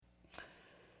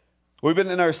We've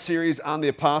been in our series on the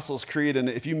Apostles' Creed, and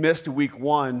if you missed week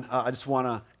one, I just want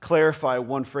to clarify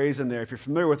one phrase in there. If you're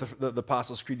familiar with the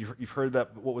Apostles' Creed, you've heard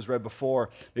that what was read before.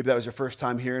 Maybe that was your first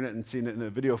time hearing it and seeing it in a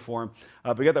video form.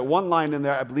 But you got that one line in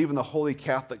there, I believe in the Holy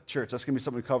Catholic Church. That's going to be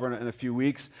something we cover in a few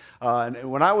weeks. And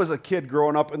when I was a kid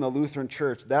growing up in the Lutheran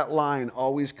Church, that line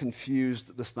always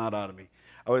confused the snot out of me.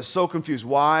 I was so confused.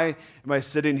 Why am I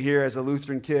sitting here as a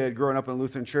Lutheran kid growing up in a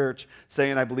Lutheran church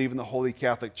saying I believe in the Holy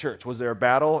Catholic Church? Was there a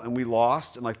battle and we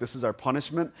lost and like this is our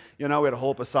punishment? You know, we had to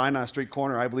hold up a sign on a street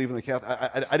corner, I believe in the Catholic.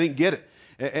 I didn't get it.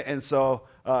 And so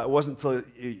it wasn't until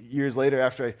years later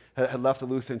after I had left the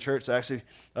Lutheran church I actually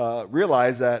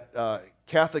realized that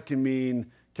Catholic can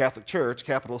mean Catholic Church,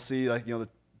 capital C, like, you know,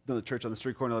 the church on the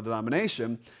street corner of the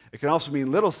denomination. It can also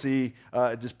mean little c,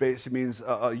 it just basically means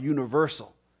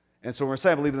universal. And so when we're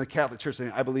saying I believe in the Catholic Church,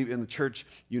 I believe in the church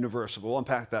universal. We'll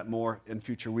unpack that more in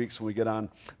future weeks when we get on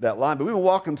that line. But we've been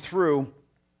walking through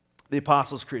the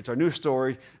Apostles' Creed. It's our new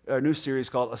story, our new series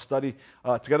called A Study,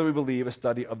 Together We Believe, a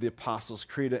study of the Apostles'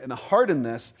 Creed. And the heart in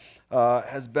this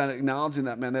has been acknowledging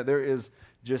that, man, that there is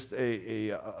just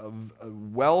a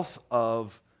wealth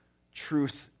of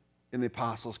truth in the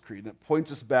Apostles' Creed. And it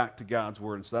points us back to God's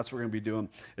Word. And so that's what we're going to be doing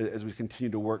as we continue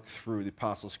to work through the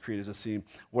Apostles' Creed, is to see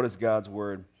what is God's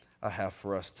Word I have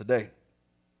for us today.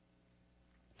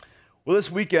 Well,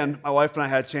 this weekend, my wife and I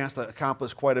had a chance to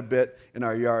accomplish quite a bit in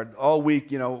our yard. All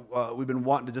week, we've been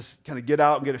wanting to just kind of get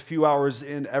out and get a few hours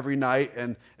in every night.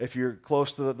 And if you're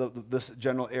close to this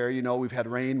general area, we've had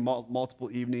rain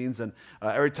multiple evenings. And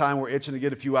every time we're itching to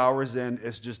get a few hours in,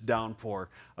 it's just downpour.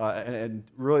 And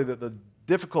really the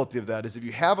difficulty of that is if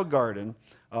you have a garden,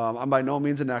 I'm by no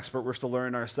means an expert, we're still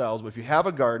learning ourselves, but if you have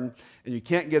a garden and you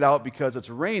can't get out because it's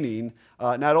raining,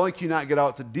 not only can you not get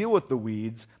out to deal with the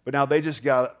weeds, but now they just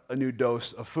got a new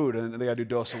dose of food and they got a new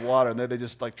dose of water, and they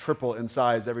just like triple in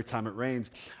size every time it rains.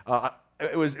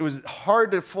 It was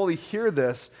hard to fully hear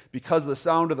this because of the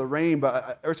sound of the rain,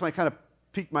 but every time I kind of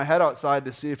peeked my head outside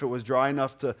to see if it was dry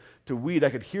enough to weed, I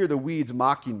could hear the weeds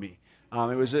mocking me.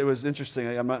 It was interesting.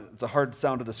 It's a hard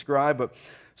sound to describe, but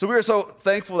so we were so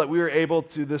thankful that we were able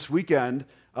to this weekend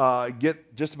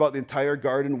get just about the entire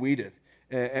garden weeded.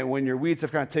 And when your weeds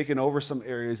have kind of taken over some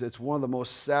areas, it's one of the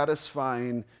most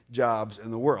satisfying jobs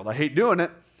in the world. I hate doing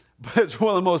it, but it's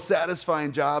one of the most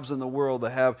satisfying jobs in the world to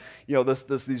have,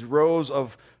 these rows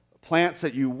of plants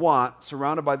that you want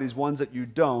surrounded by these ones that you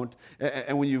don't.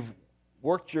 And when you've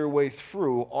worked your way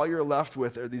through, all you're left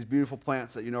with are these beautiful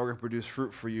plants that you know are going to produce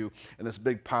fruit for you, and this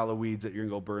big pile of weeds that you're going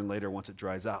to go burn later once it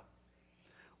dries out.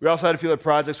 We also had a few other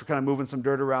projects. We're kind of moving some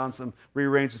dirt around, some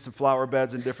rearranging some flower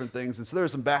beds and different things. And so there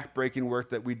was some back-breaking work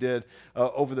that we did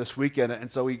over this weekend.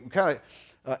 And so we kind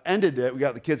of ended it. We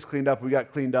got the kids cleaned up. We got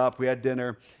cleaned up. We had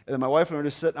dinner. And then my wife and I were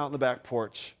just sitting out on the back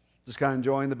porch, just kind of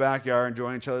enjoying the backyard,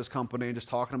 enjoying each other's company, and just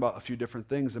talking about a few different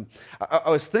things. And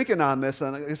I was thinking on this,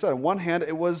 and like I said, on one hand,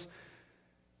 it was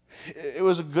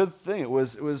a good thing. It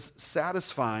was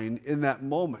satisfying in that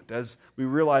moment as we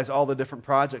realized all the different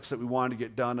projects that we wanted to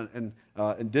get done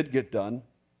and did get done.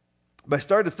 But I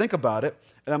started to think about it,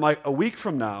 and I'm like, a week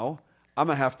from now, I'm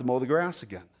going to have to mow the grass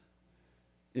again.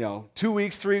 2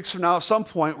 weeks, 3 weeks from now, at some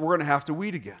point, we're going to have to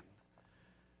weed again.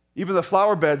 Even the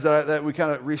flower beds that we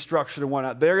kind of restructured and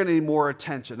whatnot, they're going to need more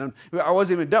attention. And I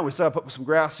wasn't even done. We still put some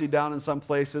grass seed down in some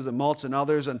places and mulch in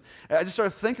others. And I just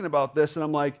started thinking about this, and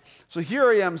I'm like, so here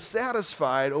I am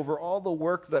satisfied over all the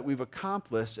work that we've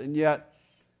accomplished, and yet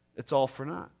it's all for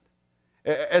naught.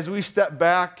 As we step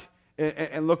back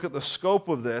and look at the scope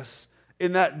of this,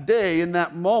 in that day, in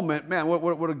that moment, man,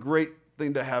 what a great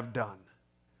thing to have done.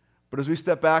 But as we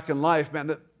step back in life, man,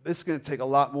 this is going to take a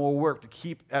lot more work to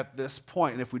keep at this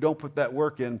point. And if we don't put that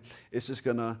work in, it's just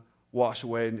going to wash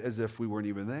away as if we weren't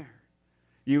even there.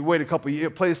 You wait a couple of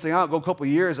years, play this thing out, go a couple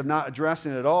of years of not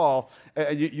addressing it at all,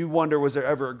 and you wonder, was there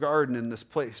ever a garden in this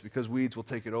place? Because weeds will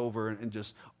take it over and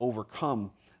just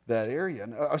overcome that area.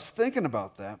 And I was thinking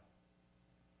about that.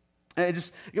 And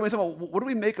it got me thinking about, what do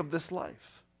we make of this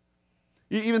life?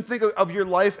 You even think of your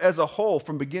life as a whole,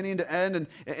 from beginning to end,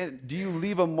 and do you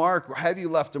leave a mark, or have you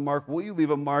left a mark? Will you leave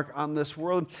a mark on this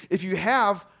world? If you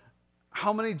have,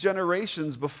 how many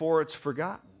generations before it's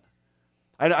forgotten?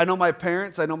 I know my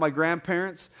parents, I know my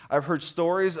grandparents. I've heard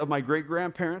stories of my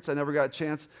great-grandparents. I never got a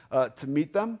chance to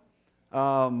meet them.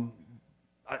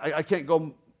 I can't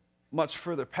go much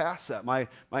further past that. My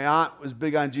aunt was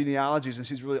big on genealogies, and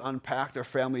she's really unpacked our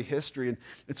family history,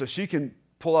 and so she can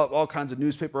pull out all kinds of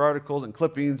newspaper articles and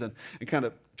clippings and kind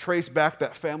of trace back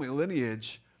that family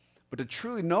lineage. But to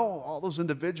truly know all those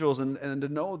individuals and to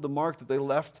know the mark that they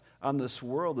left on this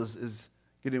world is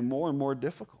getting more and more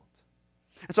difficult.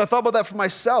 And so I thought about that for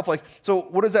myself. Like, so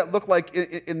what does that look like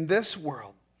in this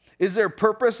world? Is there a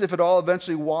purpose if it all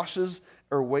eventually washes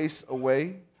or wastes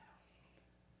away?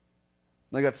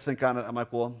 And I got to think on it. I'm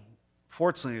like, well,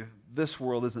 fortunately, this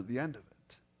world isn't the end of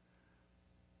it.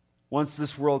 Once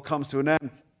this world comes to an end,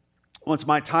 once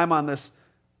my time on this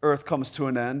earth comes to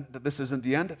an end, that this isn't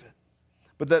the end of it.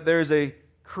 But that there's a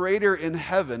creator in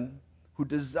heaven who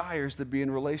desires to be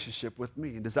in relationship with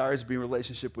me and desires to be in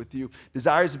relationship with you,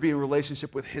 desires to be in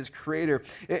relationship with his creator.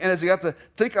 And as I got to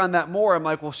think on that more, I'm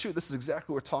like, well, shoot, this is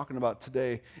exactly what we're talking about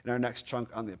today in our next chunk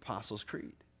on the Apostles'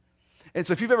 Creed. And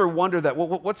so if you've ever wondered that, well,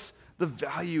 what's the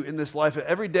value in this life?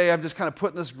 Every day I'm just kind of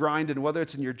putting this grind in, whether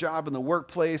it's in your job, in the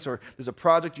workplace, or there's a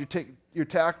project you're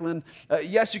tackling.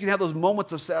 Yes, you can have those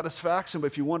moments of satisfaction, but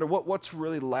if you wonder what's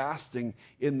really lasting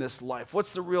in this life,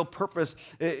 what's the real purpose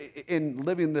in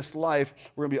living this life,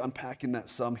 we're going to be unpacking that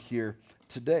some here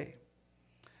today.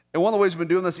 And one of the ways we've been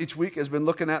doing this each week has been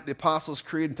looking at the Apostles'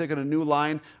 Creed and taking a new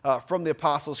line from the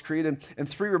Apostles' Creed. And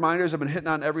three reminders I've been hitting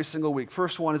on every single week.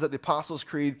 First one is that the Apostles'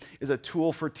 Creed is a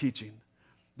tool for teaching.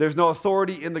 There's no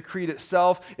authority in the creed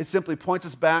itself. It simply points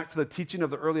us back to the teaching of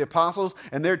the early apostles,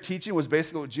 and their teaching was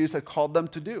basically what Jesus had called them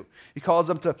to do. He calls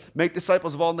them to make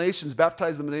disciples of all nations,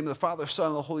 baptize them in the name of the Father, Son,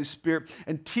 and the Holy Spirit,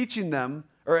 and teaching them,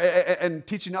 and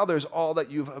teaching others all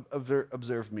that you've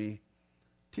observed me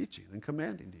teaching and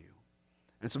commanding to you.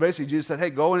 And so basically Jesus said, hey,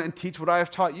 go in and teach what I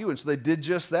have taught you. And so they did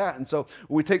just that. And so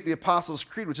when we take the Apostles'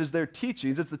 Creed, which is their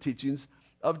teachings, it's the teachings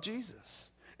of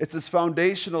Jesus. It's this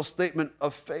foundational statement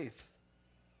of faith.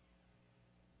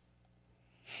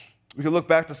 We can look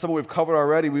back to some we've covered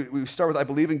already. We start with, I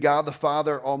believe in God the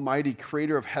Father Almighty,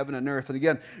 creator of heaven and earth. And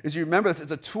again, as you remember, it's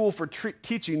a tool for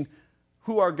teaching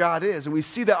who our God is. And we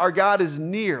see that our God is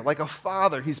near, like a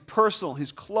father. He's personal.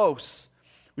 He's close.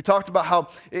 We talked about how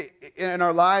in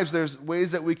our lives there's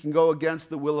ways that we can go against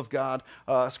the will of God.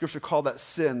 Scripture called that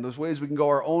sin. There's ways we can go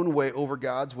our own way over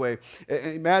God's way.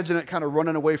 And imagine it kind of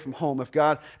running away from home. If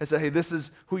God has said, hey, this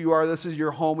is who you are, this is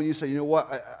your home, and you say, you know what,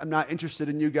 I'm not interested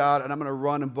in you, God, and I'm going to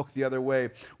run and book the other way.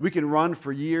 We can run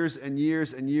for years and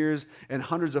years and years and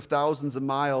hundreds of thousands of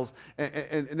miles.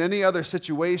 And in any other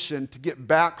situation, to get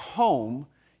back home,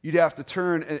 you'd have to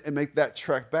turn and make that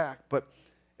trek back. But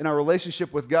in our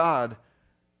relationship with God,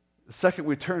 the second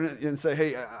we turn it and say,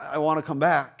 hey, I want to come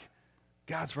back,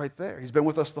 God's right there. He's been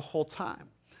with us the whole time.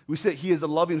 We say he is a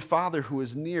loving Father who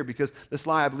is near because this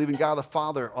line, I believe in God the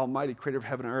Father, Almighty, creator of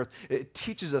heaven and earth, it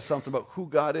teaches us something about who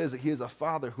God is, that he is a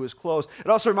Father who is close. It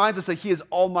also reminds us that he is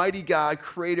Almighty God,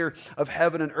 creator of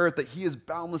heaven and earth, that he is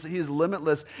boundless, that he is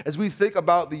limitless. As we think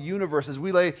about the universe, as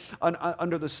we lay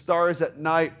under the stars at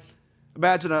night,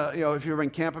 imagine, if you've been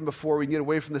camping before, we can get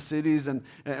away from the cities and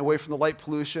away from the light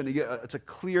pollution. It's a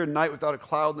clear night without a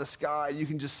cloud in the sky. You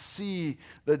can just see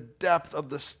the depth of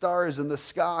the stars in the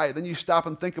sky. Then you stop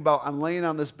and think about, I'm laying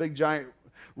on this big giant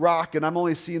rock and I'm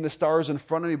only seeing the stars in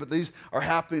front of me, but these are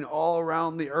happening all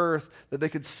around the earth, that they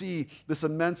could see this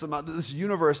immense amount, this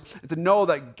universe, and to know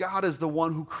that God is the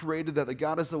one who created that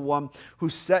God is the one who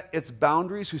set its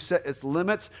boundaries, who set its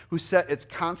limits, who set its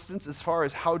constants as far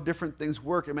as how different things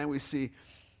work. And man, we see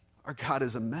our God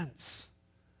is immense.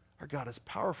 Our God is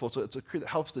powerful. So it's a creed that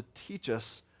helps to teach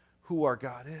us who our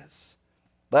God is.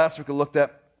 Last week we looked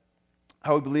at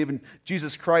how we believe in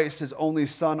Jesus Christ, his only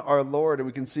Son, our Lord, and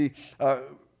we can see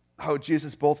how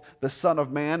Jesus is both the Son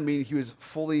of Man, meaning he was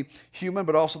fully human,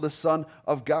 but also the Son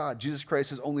of God. Jesus Christ,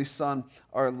 his only Son,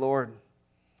 our Lord.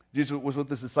 Jesus was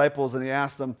with his disciples, and he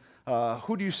asked them,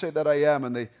 who do you say that I am?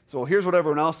 And they said, well, here's what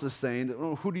everyone else is saying.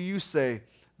 Who do you say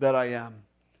that I am?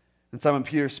 And Simon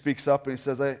Peter speaks up, and he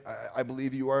says, I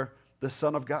believe you are the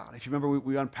Son of God. If you remember,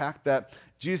 we unpacked that.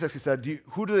 Jesus actually said,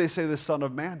 who do they say the Son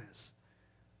of Man is?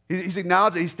 He's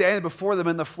acknowledged that he's standing before them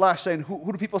in the flesh, saying, who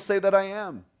do people say that I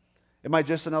am? Am I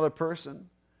just another person?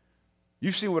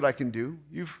 You've seen what I can do.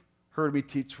 You've heard me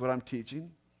teach what I'm teaching.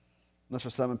 And that's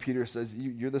what Simon Peter says,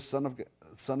 you're the Son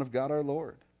of God, our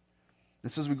Lord.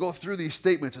 And so as we go through these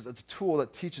statements, it's a tool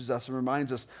that teaches us and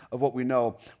reminds us of what we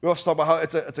know. We also talk about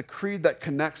how it's a creed that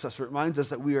connects us. It reminds us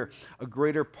that we are a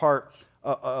greater part,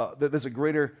 that there's a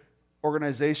greater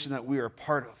organization that we are a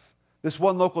part of. This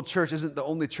one local church isn't the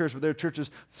only church, but there are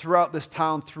churches throughout this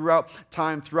town, throughout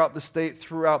time, throughout the state,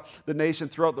 throughout the nation,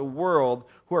 throughout the world,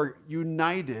 who are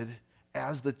united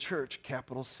as the church,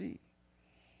 capital C.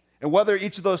 And whether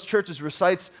each of those churches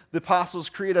recites the Apostles'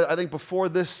 Creed, I think before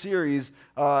this series,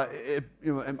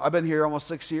 I've been here almost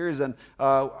 6 years, and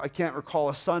I can't recall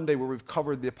a Sunday where we've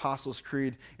covered the Apostles'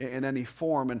 Creed in any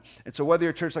form. And so whether you're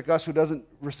a church like us who doesn't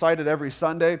recite it every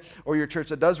Sunday, or you're a church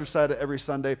that does recite it every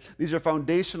Sunday, these are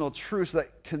foundational truths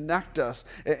that connect us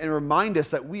and remind us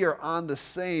that we are on the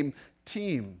same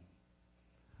team.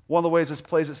 One of the ways this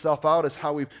plays itself out is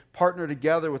how we partner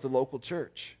together with the local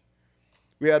church.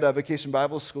 We had a Vacation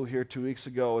Bible School here 2 weeks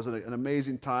ago. It was an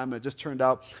amazing time. It just turned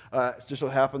out, it just so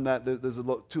happened that there's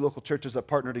two local churches that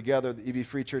partner together, the EV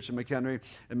Free Church in McHenry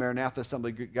and Maranatha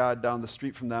Assembly of God down the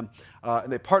street from them.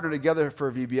 And they partnered together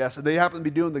for VBS, and they happen to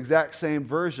be doing the exact same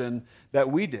version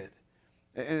that we did.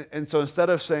 And so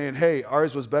instead of saying, hey,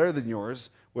 ours was better than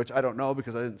yours, which I don't know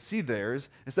because I didn't see theirs,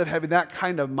 instead of having that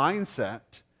kind of mindset,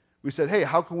 we said, hey,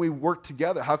 how can we work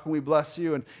together? How can we bless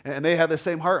you? And they had the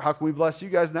same heart. How can we bless you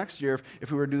guys next year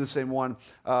if we were to do the same one?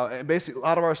 And basically, a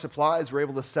lot of our supplies we're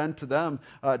able to send to them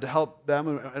to help them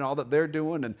and all that they're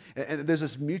doing. And there's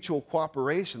this mutual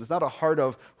cooperation. It's not a heart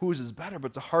of whose is better,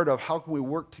 but it's a heart of how can we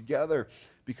work together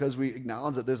because we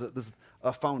acknowledge that there's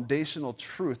a foundational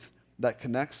truth that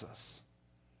connects us.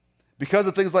 Because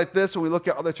of things like this, when we look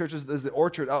at other churches, there's the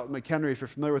Orchard out in McHenry, if you're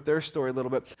familiar with their story a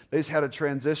little bit, they just had a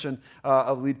transition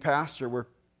of lead pastor where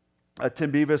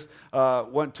Tim Beavis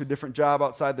went to a different job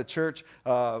outside the church,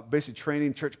 basically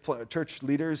training church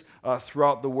leaders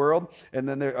throughout the world. And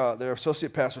then their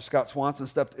associate pastor, Scott Swanson,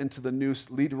 stepped into the new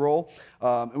lead role.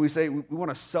 And we say we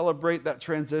want to celebrate that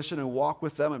transition and walk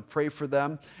with them and pray for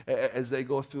them as they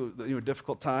go through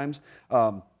difficult times.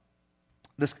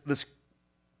 This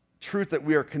truth that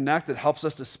we are connected helps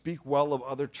us to speak well of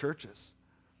other churches.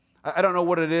 I don't know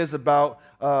what it is about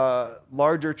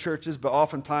larger churches, but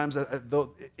oftentimes,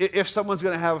 if someone's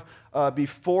going to have be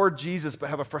for Jesus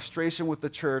but have a frustration with the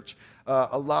church,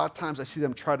 a lot of times I see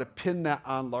them try to pin that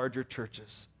on larger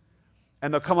churches.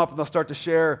 And they'll come up and they'll start to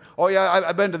share, oh yeah,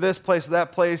 I've been to this place,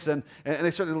 that place, and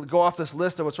they start to go off this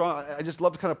list of what's wrong. I just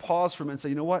love to kind of pause for a minute and say,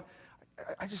 you know what?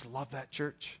 I just love that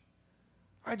church.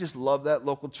 I just love that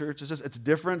local church. It's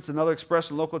different. It's another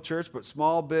expression of local church, but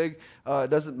small, big, it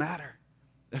doesn't matter.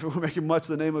 If we're making much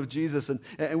of the name of Jesus, and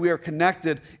we are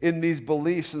connected in these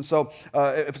beliefs. And so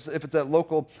if it's that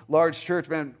local large church,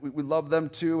 man, we love them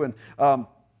too. And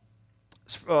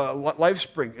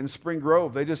LifeSpring in Spring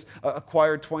Grove, they just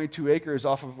acquired 22 acres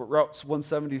off of Route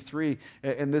 173.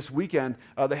 And this weekend,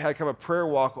 they had kind of a prayer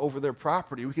walk over their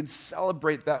property. We can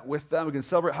celebrate that with them. We can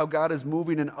celebrate how God is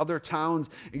moving in other towns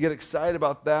and get excited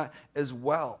about that as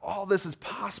well. All this is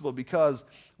possible because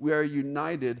we are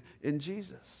united in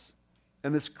Jesus.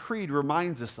 And this creed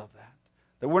reminds us of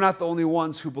that we're not the only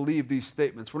ones who believe these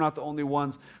statements. We're not the only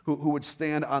ones who would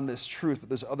stand on this truth, but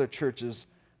there's other churches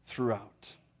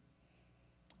throughout.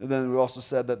 And then we also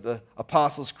said that the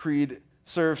Apostles' Creed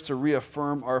serves to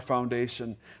reaffirm our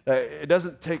foundation. That it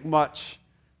doesn't take much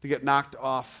to get knocked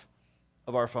off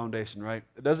of our foundation, right?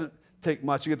 It doesn't take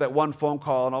much. You get that one phone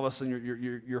call, and all of a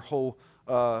sudden your whole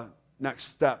next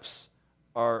steps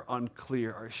are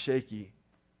unclear, are shaky.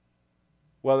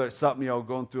 Whether it's something,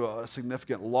 going through a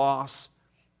significant loss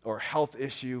or health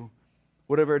issue,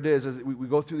 whatever it is we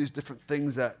go through these different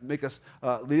things that make us,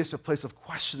 lead us to a place of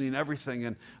questioning everything.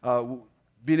 And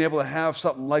being able to have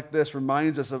something like this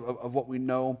reminds us of what we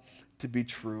know to be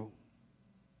true.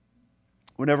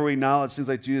 Whenever we acknowledge things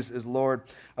like Jesus is Lord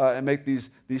and make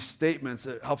these statements,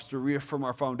 it helps to reaffirm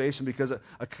our foundation because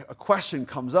a question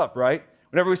comes up, right?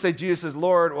 Whenever we say Jesus is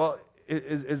Lord, well,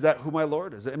 is that who my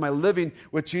Lord is? Am I living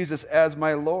with Jesus as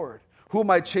my Lord? Who am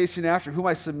I chasing after? Who am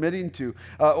I submitting to?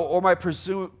 Or am I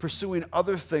pursuing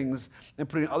other things and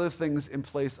putting other things in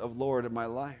place of Lord in my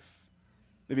life?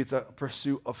 Maybe it's a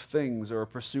pursuit of things or a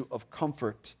pursuit of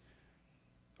comfort.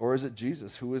 Or is it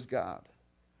Jesus, who is God?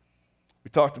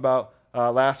 We talked about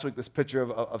last week this picture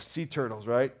of sea turtles,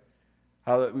 right?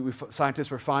 How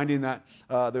scientists were finding that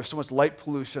there's so much light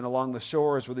pollution along the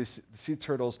shores where these sea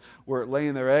turtles were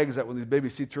laying their eggs, that when these baby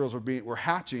sea turtles were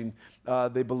hatching,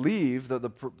 they believe that the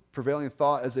prevailing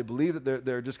thought is they believe that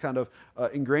they're just kind of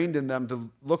ingrained in them to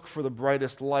look for the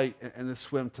brightest light and then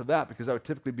swim to that, because that would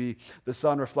typically be the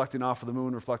sun reflecting off of the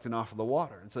moon, reflecting off of the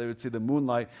water. And so they would see the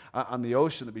moonlight on the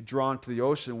ocean, they'd be drawn to the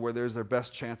ocean where there's their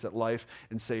best chance at life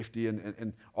and safety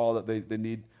and all that they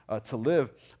need to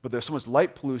live. But there's so much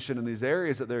light pollution in these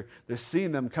areas that they're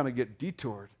seeing them kind of get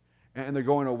detoured, and they're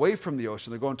going away from the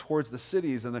ocean. They're going towards the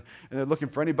cities, and they're looking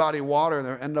for any body of water, and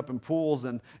they end up in pools,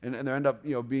 and they end up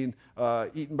being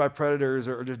eaten by predators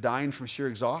or just dying from sheer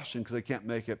exhaustion because they can't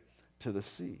make it to the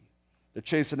sea. They're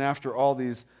chasing after all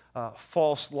these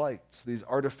false lights, these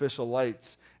artificial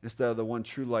lights, instead of the one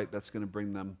true light that's going to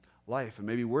bring them life. And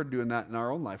maybe we're doing that in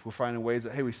our own life. We're finding ways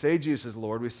that, hey, we say Jesus is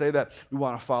Lord, we say that we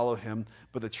want to follow him,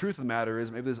 but the truth of the matter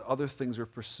is maybe there's other things we're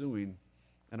pursuing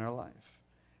in our life.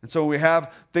 And so when we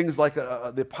have things like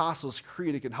the Apostles'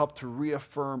 Creed, it can help to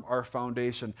reaffirm our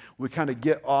foundation. We kind of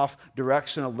get off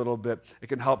direction a little bit. It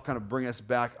can help kind of bring us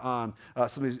back on.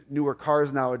 Some of these newer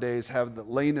cars nowadays have the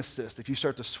lane assist. If you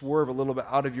start to swerve a little bit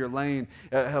out of your lane,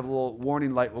 have a little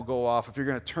warning light will go off. If you're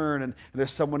going to turn and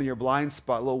there's someone in your blind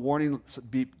spot, a little warning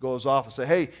beep goes off and say,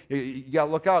 hey, you got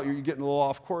to look out. You're getting a little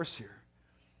off course here.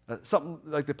 Something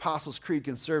like the Apostles' Creed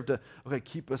can serve to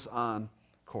keep us on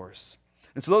course.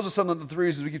 And so those are some of the three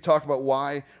reasons we keep talking about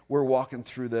why we're walking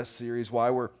through this series, why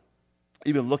we're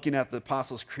even looking at the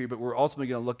Apostles' Creed, but we're ultimately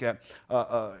going to look at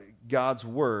God's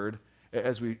Word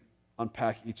as we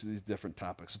unpack each of these different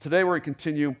topics. So today we're going to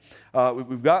continue.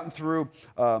 We've gotten through,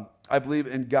 I believe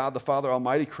in God the Father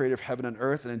Almighty, creator of heaven and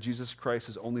earth, and in Jesus Christ,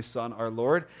 his only Son, our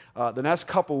Lord. The next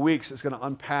couple weeks is going to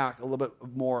unpack a little bit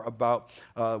more about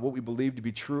what we believe to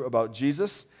be true about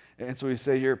Jesus. And so we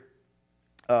say here,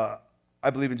 I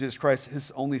believe in Jesus Christ,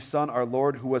 his only Son, our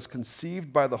Lord, who was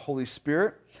conceived by the Holy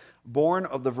Spirit, born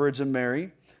of the Virgin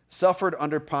Mary, suffered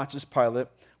under Pontius Pilate,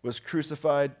 was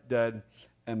crucified, dead,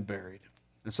 and buried.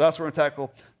 And so that's what we're going to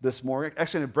tackle this morning.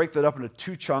 Actually, I'm going to break that up into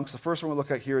two chunks. The first one we'll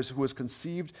look at here is who was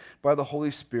conceived by the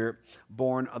Holy Spirit,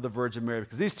 born of the Virgin Mary.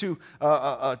 Because these two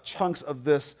chunks of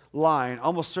this line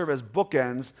almost serve as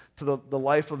bookends to the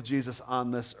life of Jesus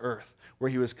on this earth, where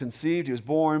he was conceived, he was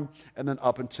born, and then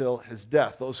up until his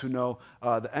death. Those who know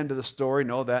the end of the story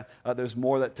know that there's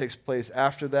more that takes place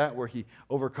after that, where he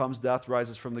overcomes death,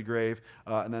 rises from the grave,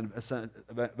 and then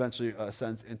eventually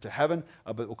ascends into heaven.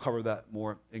 But we'll cover that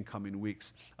more in coming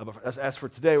weeks. But as for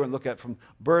today, we're going to look at from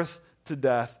birth to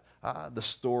death, the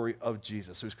story of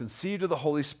Jesus. So he was conceived of the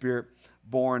Holy Spirit,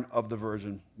 born of the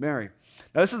Virgin Mary.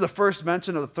 Now, this is the first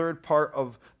mention of the third part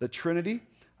of the Trinity.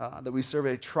 That we serve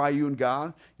a triune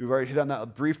God. We've already hit on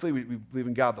that briefly. We believe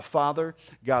in God the Father,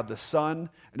 God the Son,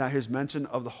 and now here's mention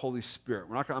of the Holy Spirit.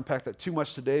 We're not going to unpack that too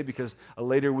much today because a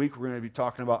later week we're going to be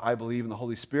talking about I believe in the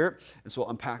Holy Spirit, and so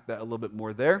we'll unpack that a little bit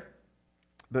more there.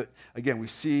 But again, we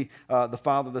see the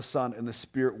Father, the Son, and the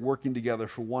Spirit working together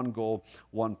for one goal,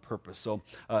 one purpose. So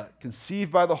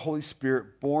conceived by the Holy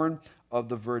Spirit, born of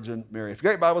the Virgin Mary. If you've got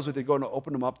your Bibles with you, go and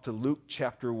open them up to Luke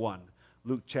chapter 1.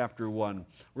 Luke chapter 1. We're going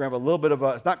to have a little bit of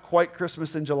it's not quite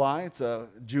Christmas in July, it's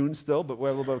June still, but we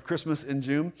have a little bit of Christmas in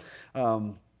June.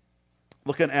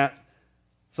 Looking at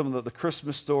some of the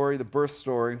Christmas story, the birth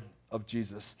story of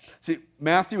Jesus. See,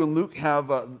 Matthew and Luke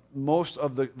have most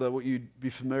of the what you'd be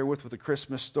familiar with the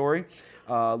Christmas story.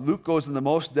 Luke goes in the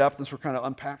most depth, and so we're kind of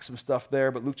unpack some stuff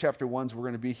there, but Luke chapter 1 is where we're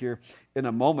going to be here in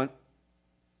a moment.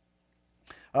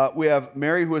 We have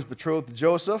Mary who is betrothed to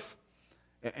Joseph,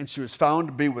 and she was found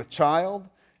to be with child.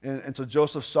 And so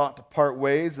Joseph sought to part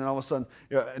ways, and all of a sudden,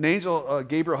 an angel,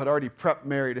 Gabriel, had already prepped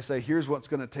Mary to say, here's what's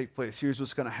going to take place, here's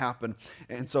what's going to happen.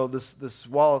 And so this,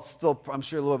 while it's still, I'm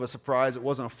sure, a little bit of a surprise, it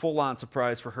wasn't a full-on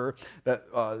surprise for her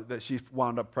that she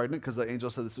wound up pregnant, because the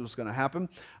angel said this was going to happen.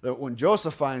 That when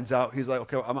Joseph finds out, he's like,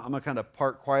 okay, I'm going to kind of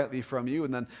part quietly from you.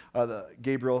 And then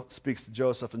Gabriel speaks to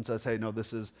Joseph and says, hey, no,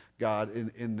 this is God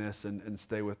in this, and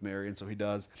stay with Mary. And so he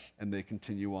does, and they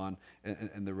continue on,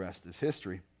 and the rest is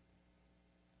history.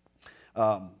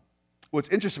 What's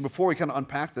interesting, before we kind of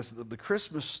unpack this, the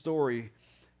Christmas story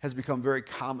has become very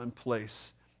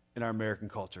commonplace in our American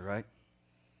culture, right?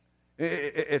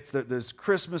 There's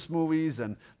Christmas movies,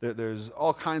 and there's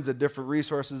all kinds of different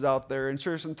resources out there, and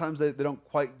sure, sometimes they don't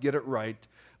quite get it right,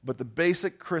 but the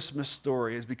basic Christmas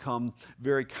story has become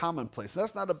very commonplace.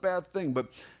 That's not a bad thing, but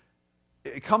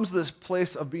it comes to this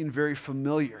place of being very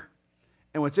familiar.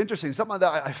 And what's interesting, something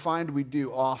that I find we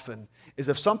do often, is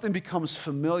if something becomes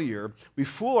familiar, we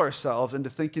fool ourselves into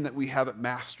thinking that we have it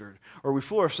mastered, or we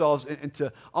fool ourselves into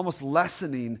almost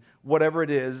lessening whatever it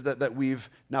is that we've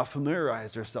now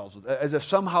familiarized ourselves with, as if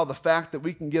somehow the fact that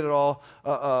we can get it all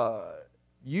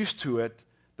used to it,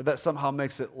 that somehow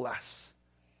makes it less.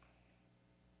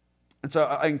 And so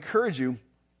I encourage you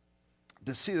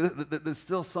to see that there's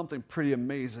still something pretty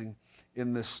amazing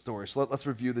in this story. So let's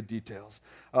review the details.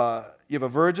 You have a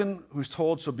virgin who's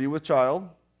told she'll be with child.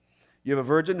 You have a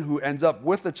virgin who ends up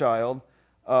with the child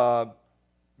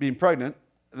being pregnant,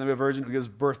 and then we have a virgin who gives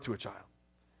birth to a child.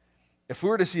 If we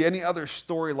were to see any other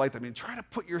story like that, try to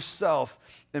put yourself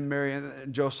in Mary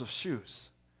and Joseph's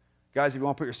shoes. Guys, if you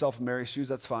want to put yourself in Mary's shoes,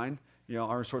 that's fine.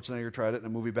 Arnold Schwarzenegger tried it in a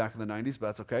movie back in the 90s, but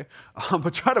that's okay.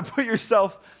 But try to put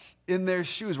yourself in their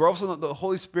shoes, where all of a sudden the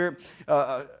Holy Spirit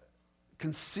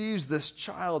conceives this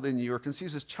child in you, or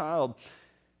conceives this child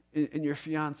in your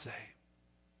fiance.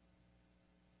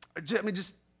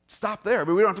 Just stop there.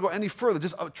 We don't have to go any further.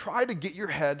 Just try to get your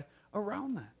head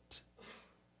around that.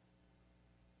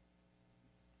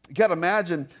 You got to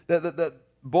imagine that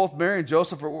both Mary and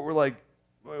Joseph were like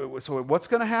So what's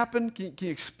going to happen? Can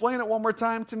you explain it one more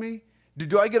time to me?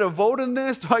 Do I get a vote in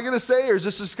this? Do I get a say? Or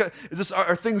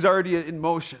are things already in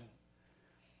motion?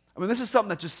 I mean, this is something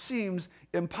that just seems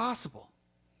impossible.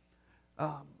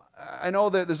 I know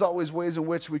that there's always ways in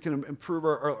which we can improve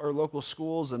our local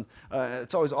schools, and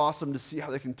it's always awesome to see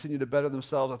how they continue to better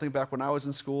themselves. I think back when I was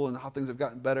in school and how things have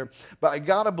gotten better. But I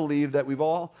got to believe that we've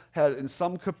all had, in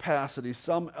some capacity,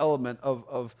 some element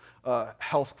of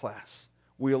health class.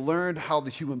 We learned how the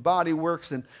human body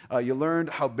works, and you learned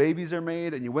how babies are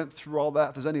made, and you went through all that.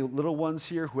 If there's any little ones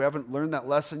here who haven't learned that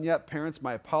lesson yet, parents,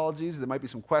 my apologies. There might be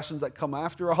some questions that come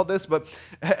after all this, but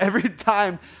every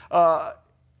time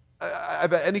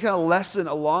I've had any kind of lesson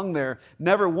along there,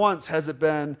 never once has it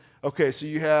been, okay, so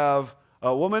you have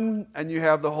a woman, and you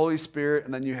have the Holy Spirit,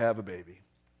 and then you have a baby.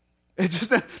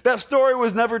 That story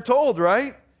was never told,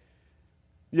 right?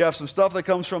 You have some stuff that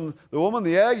comes from the woman,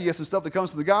 the egg. You get some stuff that comes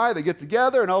from the guy. They get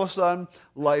together, and all of a sudden,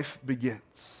 life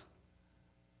begins.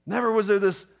 Never was there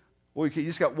this, well, you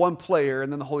just got one player, and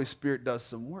then the Holy Spirit does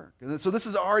some work. And so this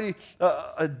is already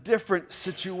a different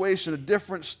situation, a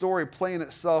different story playing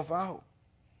itself out.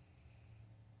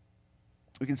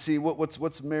 We can see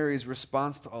what's Mary's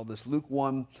response to all this. Luke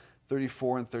 1,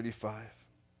 34 and 35.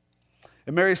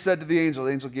 And Mary said to the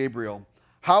angel Gabriel,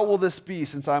 "How will this be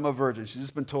since I am a virgin?" She's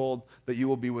just been told that you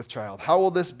will be with child. "How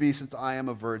will this be since I am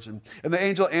a virgin?" And the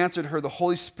angel answered her, "The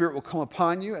Holy Spirit will come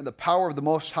upon you, and the power of the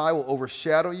Most High will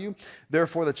overshadow you.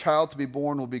 Therefore, the child to be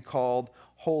born will be called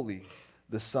Holy,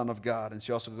 the Son of God." And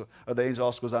the angel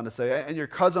also goes on to say, "And your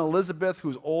cousin Elizabeth,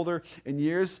 who's older in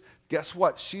years, guess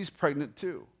what? She's pregnant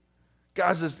too."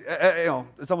 God's just,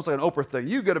 it's almost like an Oprah thing.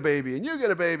 You get a baby, and you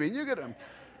get a baby, and you get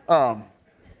a...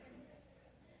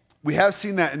 We have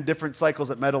seen that in different cycles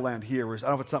at Meadowland here. I don't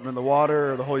know if it's something in the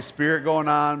water or the Holy Spirit going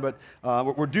on, but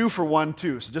we're due for one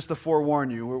too. So just to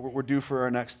forewarn you, we're due for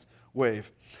our next wave.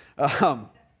 So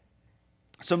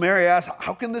Mary asked,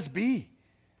 how can this be?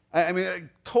 I mean, a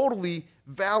totally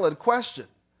valid question.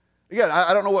 Again,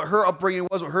 I don't know what her upbringing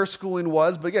was, what her schooling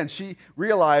was, but again, she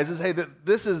realizes, hey, that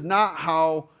this is not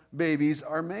how babies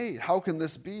are made. How can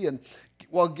this be? And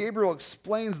while Gabriel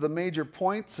explains the major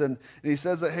points, and he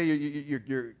says that, hey,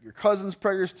 your cousin's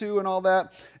preggers too and all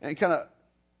that, and kind of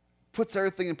puts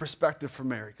everything in perspective for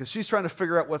Mary, because she's trying to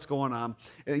figure out what's going on.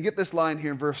 And you get this line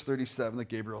here in verse 37 that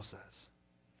Gabriel says.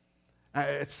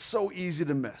 It's so easy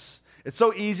to miss. It's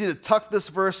so easy to tuck this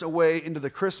verse away into the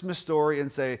Christmas story and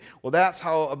say, well, that's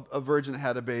how a virgin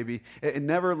had a baby, and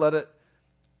never let it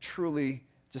truly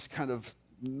just kind of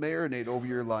marinate over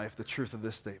your life, the truth of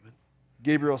this statement.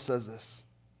 Gabriel says this,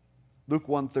 Luke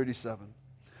 1:37,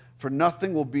 "For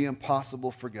nothing will be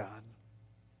impossible for God."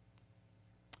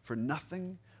 For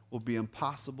nothing will be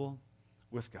impossible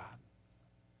with God.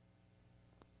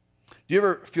 Do you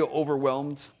ever feel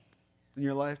overwhelmed in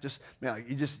your life?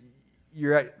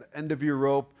 You're at the end of your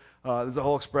rope. There's a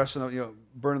whole expression of,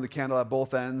 burning the candle at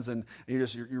both ends, and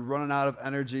you're running out of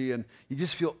energy, and you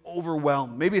just feel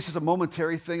overwhelmed. Maybe it's just a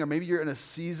momentary thing, or maybe you're in a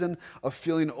season of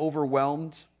feeling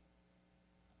overwhelmed.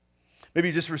 Maybe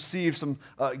you just received some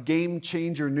game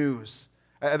changer news.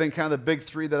 I think kind of the big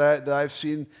three that I've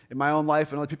seen in my own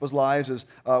life and other people's lives is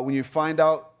when you find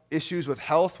out issues with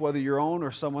health, whether your own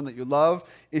or someone that you love,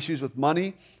 issues with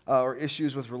money, or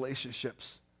issues with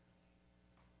relationships.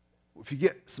 If you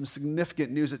get some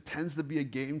significant news, it tends to be a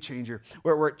game changer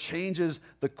where it changes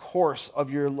the course of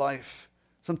your life.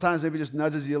 Sometimes maybe just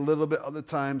nudges you a little bit. Other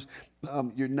times,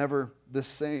 you're never the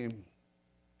same.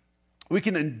 We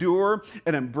can endure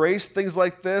and embrace things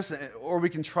like this, or we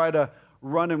can try to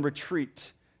run and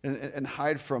retreat and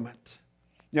hide from it.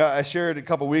 I shared a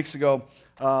couple weeks ago,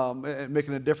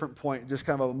 making a different point, just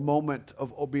kind of a moment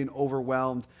of being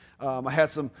overwhelmed. I had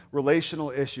some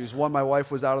relational issues. One, my wife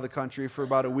was out of the country for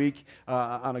about a week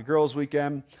on a girls'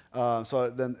 weekend.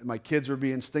 So then my kids were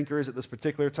being stinkers at this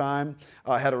particular time.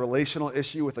 I had a relational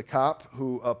issue with a cop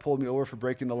who pulled me over for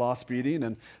breaking the law speeding,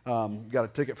 and got a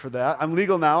ticket for that. I'm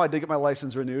legal now. I did get my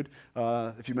license renewed,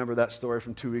 if you remember that story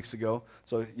from 2 weeks ago.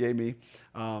 So yay me.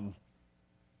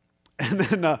 And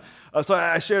then, so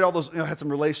I shared all those, had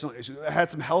some relational issues. I had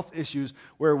some health issues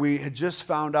where we had just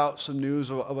found out some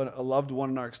news of a loved one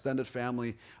in our extended family.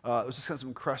 It was just kind of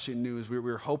some crushing news. We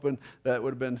were hoping that it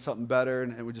would have been something better,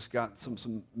 and we just got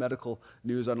some medical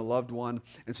news on a loved one.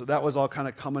 And so that was all kind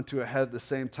of coming to a head at the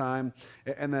same time.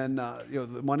 And then,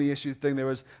 the money issue thing, there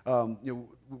was,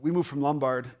 we moved from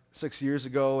Lombard 6 years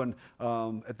ago, and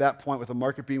at that point, with the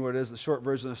market being what it is, the short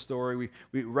version of the story,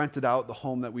 we rented out the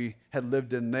home that we had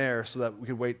lived in there so that we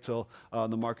could wait till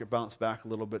the market bounced back a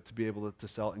little bit to be able to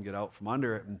sell it and get out from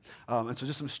under it. And so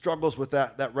just some struggles with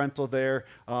that rental there.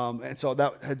 And so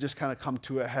that had just kind of come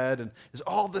to a head. And there's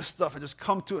all this stuff had just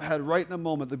come to a head right in a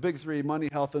moment. The big three: money,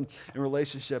 health, and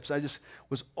relationships. I just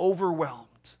was overwhelmed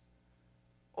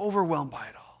by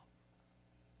it all.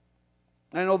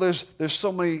 I know there's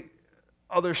so many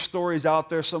other stories out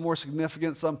there, some more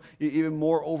significant, some even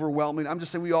more overwhelming. I'm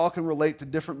just saying we all can relate to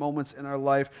different moments in our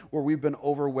life where we've been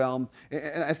overwhelmed.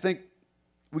 And I think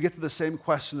we get to the same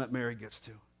question that Mary gets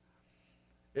to.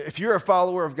 If you're a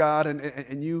follower of God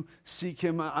and you seek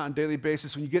Him on a daily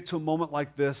basis, when you get to a moment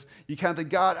like this, you kind of think,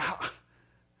 God,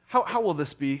 how will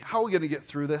this be? How are we going to get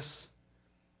through this?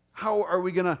 How are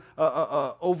we going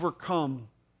to overcome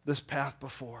this path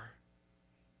before?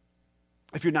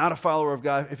 If you're not a follower of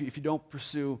God, if you don't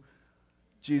pursue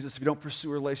Jesus, if you don't pursue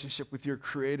a relationship with your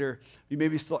Creator, you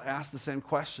maybe still ask the same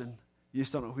question. You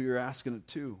just don't know who you're asking it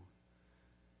to.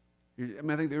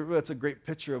 I think that's a great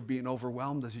picture of being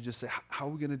overwhelmed, as you just say, how are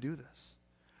we going to do this?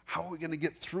 How are we going to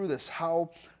get through this?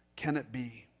 How can it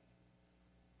be?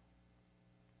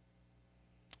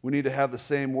 We need to have the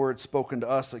same words spoken to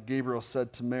us that Gabriel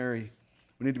said to Mary.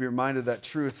 We need to be reminded of that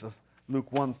truth of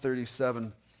Luke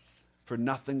 1:37. For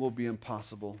nothing will be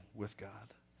impossible with God.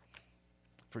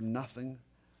 For nothing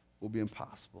will be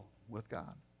impossible with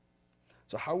God.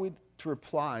 So how are we to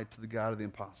reply to the God of the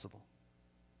impossible?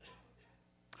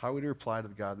 How are we to reply to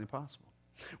the God of the impossible?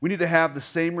 We need to have the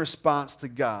same response to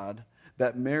God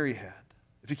that Mary had.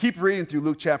 If you keep reading through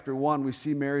Luke chapter 1, we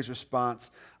see Mary's response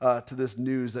to this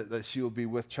news that she will be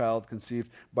with child conceived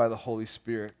by the Holy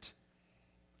Spirit.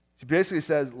 She basically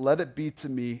says, let it be to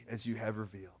me as you have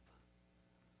revealed.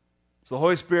 So the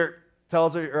Holy Spirit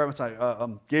tells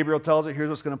her, Gabriel tells her, here's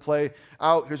what's going to play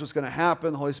out, here's what's going to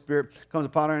happen. The Holy Spirit comes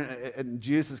upon her, and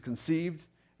Jesus is conceived,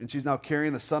 and she's now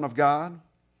carrying the Son of God.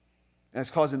 And it's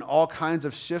causing all kinds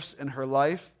of shifts in her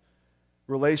life.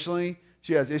 Relationally,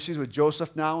 she has issues with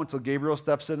Joseph now until Gabriel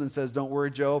steps in and says, don't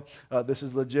worry, Joe, this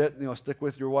is legit, stick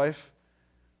with your wife.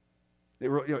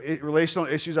 Relational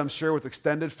issues, I'm sure, with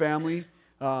extended family.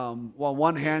 While on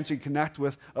one hand, she can connect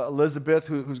with Elizabeth,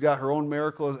 who's got her own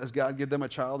miracle as God gave them a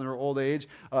child in her old age.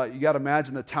 You got to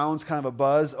imagine the town's kind of a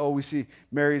buzz. Oh, we see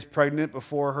Mary's pregnant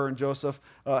before her and Joseph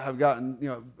have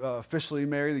gotten officially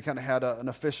married. They kind of had an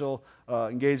official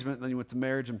engagement, and then you went to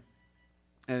marriage.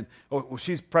 And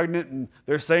she's pregnant, and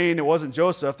they're saying it wasn't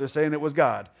Joseph. They're saying it was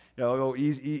God.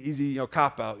 Easy,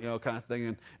 cop out, kind of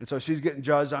thing. And so she's getting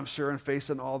judged, I'm sure, and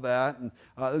facing all that. And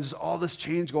there's all this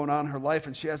change going on in her life,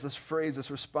 and she has this phrase, this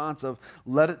response of,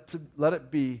 let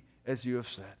it be as you have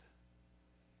said.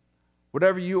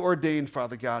 Whatever you ordained,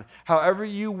 Father God, however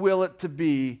you will it to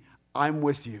be, I'm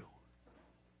with you,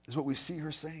 is what we see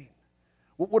her saying.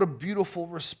 What a beautiful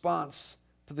response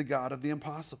to the God of the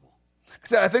impossible.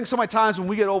 Because I think so many times when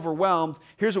we get overwhelmed,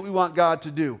 here's what we want God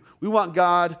to do. We want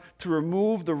God to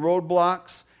remove the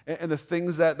roadblocks and the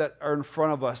things that are in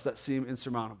front of us that seem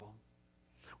insurmountable.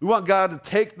 We want God to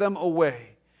take them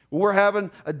away. When we're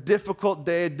having a difficult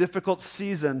day, a difficult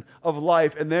season of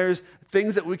life, and there's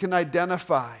things that we can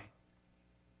identify.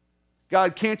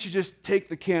 God, can't you just take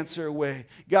the cancer away?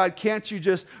 God, can't you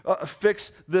just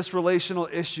fix this relational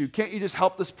issue? Can't you just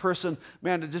help this person,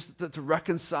 man, to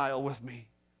reconcile with me?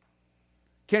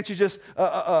 Can't you just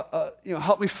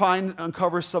help me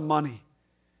uncover some money?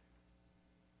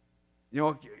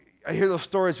 I hear those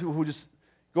stories, people who just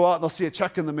go out and they'll see a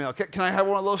check in the mail. Can I have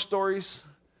one of those stories?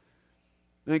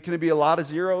 And then can it be a lot of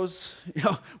zeros?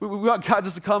 We want God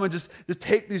just to come and just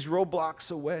take these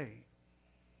roadblocks away.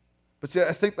 But see,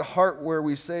 I think the heart where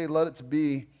we say, let it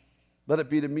be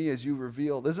to me as you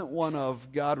revealed, isn't one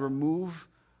of, God, remove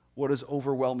what is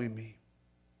overwhelming me.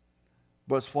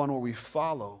 But it's one where we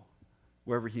follow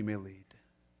wherever He may lead.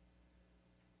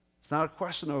 It's not a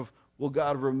question of, will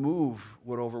God remove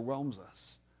what overwhelms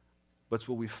us? But it's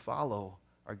will we follow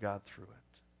our God through it?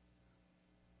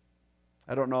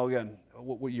 I don't know, again,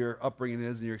 what your upbringing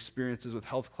is and your experiences with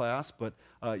health class, but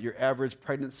your average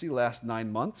pregnancy lasts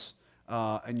 9 months,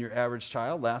 and your average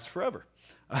child lasts forever.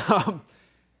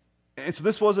 And so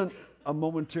this wasn't a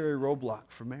momentary roadblock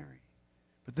for Mary.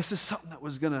 But this is something that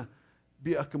was going to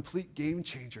be a complete game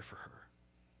changer for her.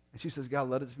 And she says, God,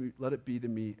 let it be to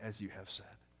me as you have said.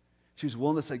 She was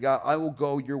willing to say, God, I will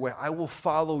go your way. I will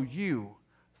follow you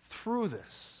through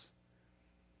this.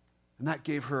 And that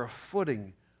gave her a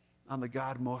footing on the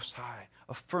God Most High,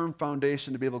 a firm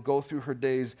foundation to be able to go through her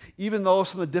days, even though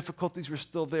some of the difficulties were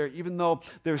still there, even though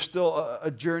there's still a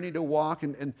journey to walk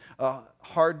and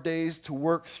hard days to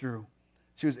work through.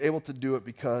 She was able to do it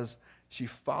because she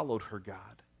followed her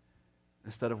God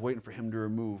instead of waiting for him to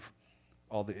remove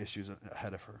all the issues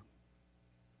ahead of her.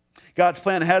 God's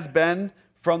plan has been,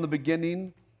 from the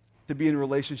beginning, to be in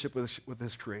relationship with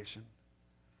his creation.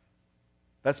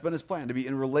 That's been his plan, to be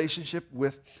in relationship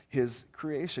with his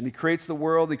creation. He creates the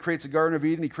world. He creates the Garden of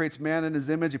Eden. He creates man in his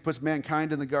image. He puts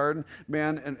mankind in the garden,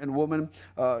 man and woman,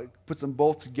 puts them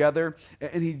both together,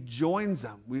 and he joins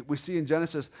them. We see in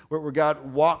Genesis where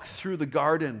God walked through the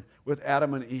garden with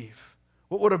Adam and Eve.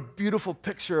 What a beautiful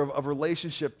picture of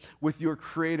relationship with your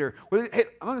Creator. Hey,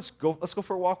 let's go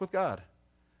for a walk with God.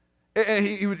 And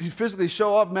he would physically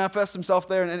show up, manifest himself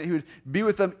there, and he would be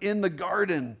with them in the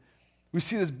garden. We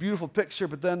see this beautiful picture,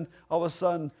 but then all of a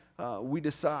sudden, we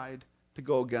decide to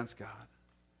go against God.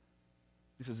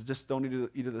 He says, just don't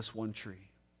eat of this one tree,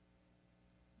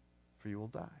 for you will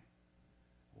die.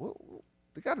 Whoa,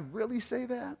 did God really say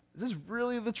that? Is this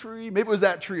really the tree? Maybe it was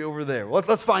that tree over there. Well,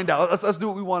 let's find out. Let's do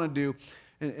what we want to do.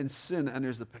 And sin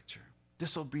enters the picture.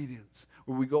 Disobedience,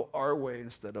 where we go our way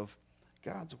instead of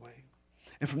God's way.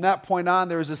 And from that point on,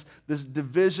 there was this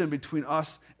division between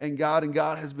us and God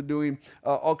has been doing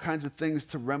all kinds of things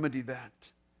to remedy that.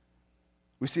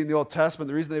 We see in the Old Testament,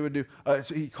 the reason they would do,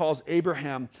 so he calls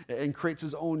Abraham and creates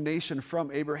his own nation from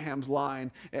Abraham's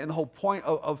line. And the whole point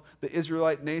of the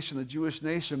Israelite nation, the Jewish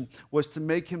nation, was to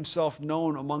make himself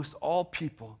known amongst all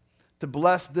people, to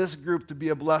bless this group to be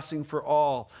a blessing for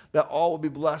all, that all will be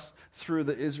blessed through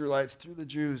the Israelites, through the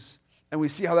Jews. And we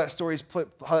see how that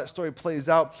story plays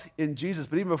out in Jesus.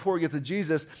 But even before we get to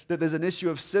Jesus, that there's an issue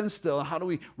of sin still. And how do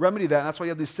we remedy that? And that's why you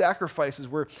have these sacrifices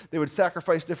where they would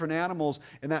sacrifice different animals,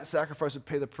 and that sacrifice would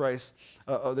pay the price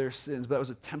of their sins. But that was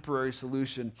a temporary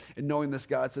solution. And knowing this,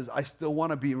 God says, I still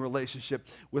want to be in relationship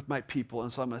with my people.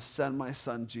 And so I'm going to send my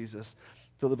son, Jesus,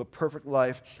 to live a perfect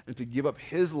life and to give up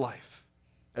his life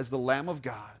as the Lamb of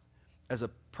God, as a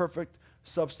perfect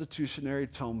substitutionary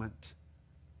atonement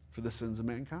for the sins of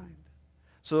mankind.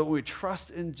 So that when we trust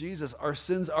in Jesus, our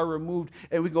sins are removed,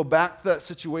 and we go back to that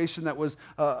situation that was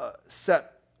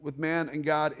set with man and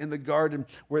God in the garden,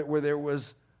 where there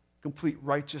was complete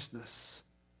righteousness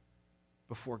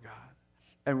before God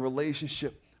and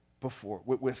relationship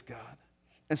with God.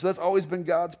 And so that's always been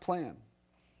God's plan.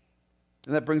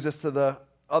 And that brings us to the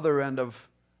other end of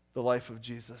the life of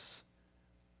Jesus.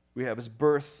 We have his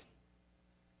birth.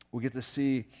 We get to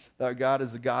see that our God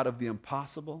is the God of the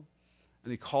impossible. And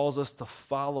he calls us to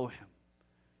follow him.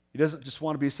 He doesn't just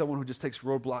want to be someone who just takes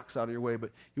roadblocks out of your way,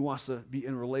 but he wants to be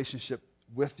in relationship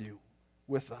with you,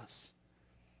 with us.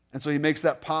 And so he makes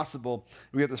that possible.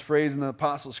 We have this phrase in the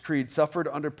Apostles' Creed, suffered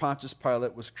under Pontius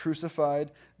Pilate, was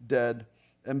crucified, dead,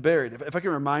 and buried. If I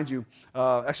can remind you,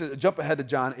 actually jump ahead to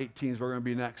John 18, is where we're going to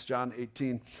be next, John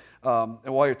 18. And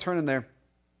while you're turning there,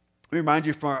 let me remind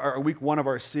you from our week one of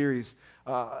our series,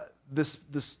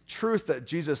 this truth that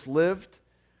Jesus lived,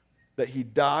 that he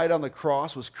died on the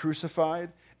cross, was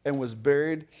crucified, and was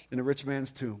buried in a rich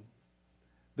man's tomb.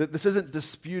 That this isn't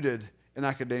disputed in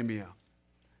academia.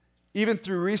 Even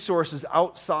through resources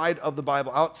outside of the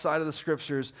Bible, outside of the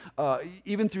Scriptures,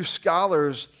 even through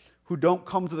scholars who don't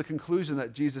come to the conclusion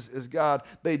that Jesus is God,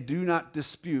 they do not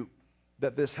dispute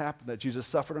that this happened, that Jesus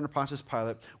suffered under Pontius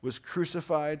Pilate, was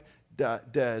crucified,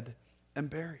 dead, and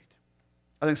buried.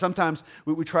 I think sometimes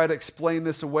we try to explain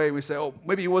this away. We say, oh,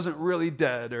 maybe he wasn't really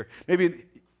dead, or maybe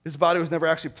his body was never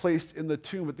actually placed in the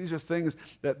tomb. But these are things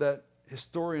that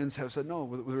historians have said, no,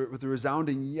 with a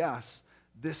resounding yes,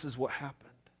 this is what happened.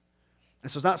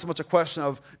 And so it's not so much a question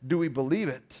of, do we believe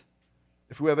it?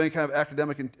 If we have any kind of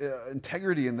academic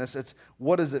integrity in this, it's,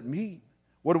 what does it mean?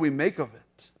 What do we make of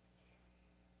it?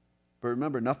 But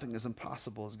remember, nothing is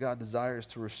impossible as God desires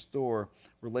to restore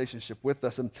relationship with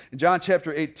us. And in John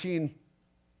chapter 18,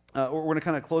 we're going to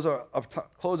kind of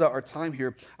close out our time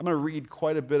here. I'm going to read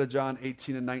quite a bit of John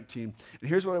 18 and 19. And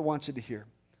here's what I want you to hear.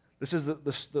 This is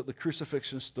the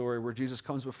crucifixion story where Jesus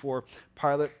comes before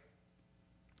Pilate,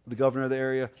 the governor of the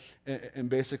area, and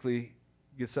basically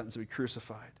gets sentenced to be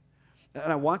crucified.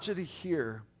 And I want you to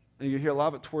hear, and you hear a lot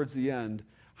of it towards the end,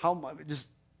 how just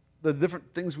the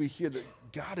different things we hear, that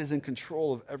God is in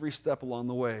control of every step along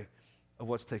the way of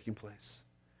what's taking place.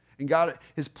 And God,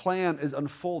 his plan is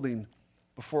unfolding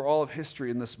before all of history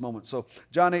in this moment. So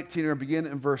John 18, we're going to begin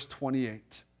in verse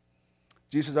 28.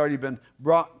 Jesus has already been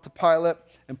brought to Pilate,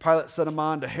 and Pilate sent him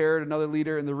on to Herod, another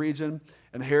leader in the region.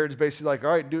 And Herod's basically like,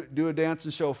 all right, do a dance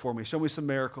and show for me. Show me some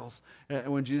miracles.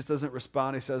 And when Jesus doesn't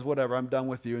respond, he says, whatever, I'm done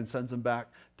with you, and sends him back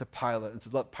to Pilate and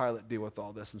says, let Pilate deal with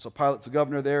all this. And so Pilate's the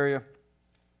governor of the area.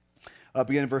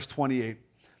 Beginning in verse 28.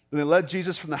 Then they led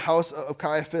Jesus from the house of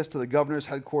Caiaphas to the governor's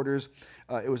headquarters.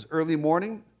 It was early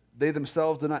morning. They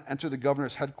themselves did not enter the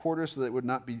governor's headquarters so that it would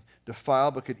not be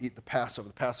defiled, but could eat the Passover.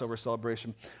 The Passover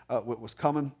celebration was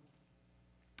coming.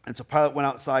 And so Pilate went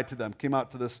outside to them, came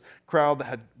out to this crowd that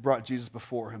had brought Jesus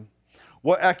before him.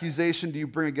 What accusation do you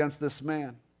bring against this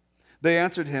man? They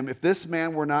answered him, if this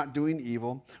man were not doing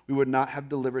evil, we would not have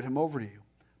delivered him over to you.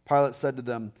 Pilate said to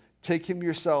them, take him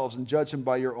yourselves and judge him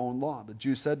by your own law. The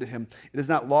Jews said to him, it is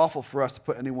not lawful for us to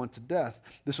put anyone to death.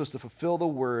 This was to fulfill the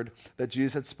word that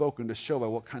Jesus had spoken to show by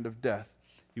what kind of death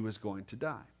he was going to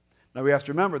die. Now we have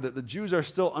to remember that the Jews are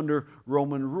still under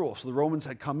Roman rule. So the Romans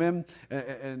had come in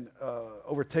and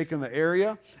overtaken the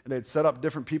area, and they'd set up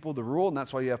different people to rule, and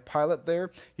that's why you have Pilate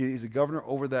there. He's a governor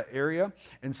over that area.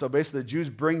 And so basically the Jews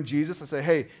bring Jesus and say,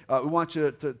 hey, we want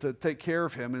you to take care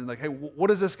of him. And like, hey, what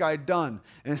has this guy done?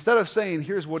 And instead of saying,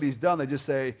 here's what he's done, they just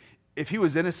say, if he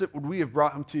was innocent, would we have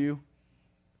brought him to you?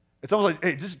 It's almost like,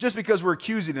 hey, just because we're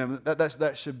accusing him,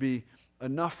 that should be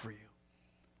enough for you.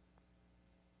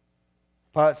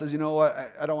 Pilate says, you know what,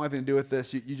 I don't want anything to do with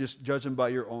this. You just judge him by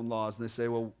your own laws. And they say,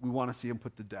 well, we want to see him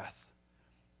put to death.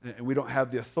 And we don't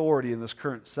have the authority in this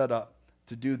current setup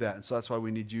to do that. And so that's why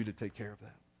we need you to take care of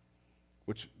that,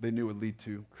 which they knew would lead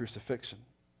to crucifixion.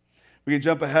 We can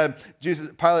jump ahead.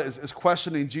 Pilate is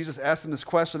questioning Jesus, asking this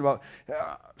question about,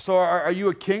 so are you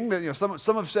a king? That,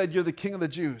 some have said you're the king of the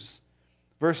Jews.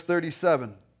 Verse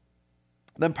 37,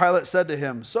 then Pilate said to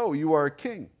him, so you are a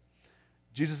king.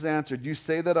 Jesus answered, you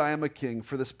say that I am a king.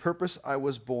 For this purpose I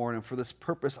was born, and for this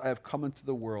purpose I have come into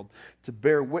the world, to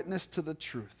bear witness to the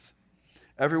truth.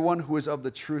 Everyone who is of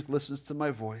the truth listens to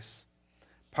my voice.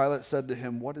 Pilate said to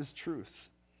him, what is truth?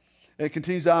 And it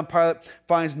continues on. Pilate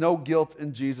finds no guilt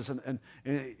in Jesus, and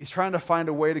he's trying to find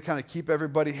a way to kind of keep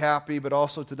everybody happy, but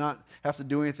also to not have to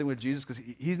do anything with Jesus, because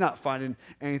he's not finding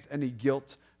any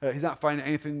guilt. He's not finding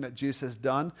anything that Jesus has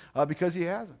done, because he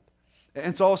hasn't.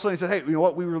 And so all of a sudden he said, hey, you know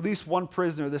what? We released one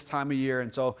prisoner this time of year.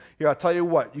 And so here, I'll tell you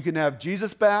what. You can have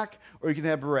Jesus back, or you can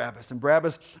have Barabbas. And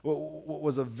Barabbas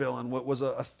was a villain, was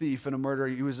a thief and a murderer.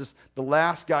 He was just the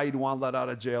last guy you'd want to let out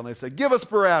of jail. And they said, give us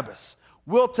Barabbas.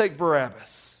 We'll take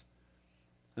Barabbas.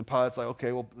 And Pilate's like,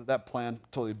 okay, well, that plan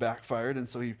totally backfired. And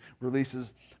so he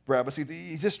releases Barabbas.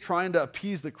 He's just trying to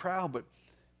appease the crowd, but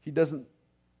he doesn't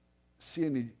see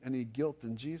any guilt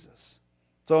in Jesus.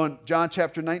 So in John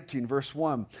chapter 19, verse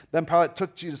 1, then Pilate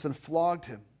took Jesus and flogged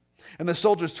him. And the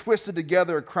soldiers twisted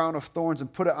together a crown of thorns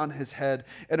and put it on his head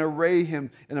and arrayed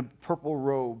him in a purple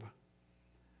robe.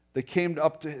 They came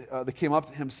up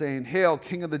to him saying, hail,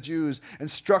 King of the Jews,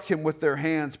 and struck him with their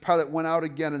hands. Pilate went out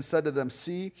again and said to them,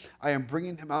 see, I am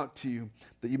bringing him out to you,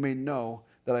 that you may know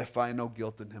that I find no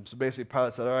guilt in him. So basically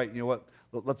Pilate said, all right, you know what,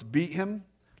 let's beat him,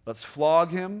 let's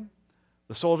flog him.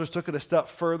 The soldiers took it a step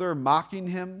further, mocking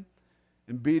him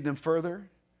and beating him further.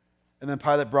 And then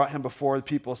Pilate brought him before the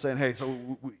people saying, hey,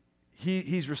 so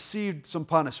he's received some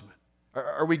punishment.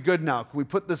 Are we good now? Can we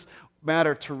put this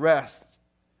matter to rest?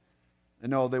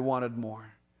 And no, they wanted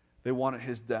more. They wanted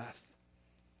his death.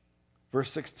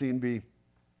 Verse 16b,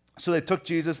 so they took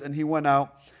Jesus and he went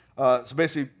out. So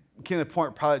basically, came to the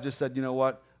point where Pilate just said, you know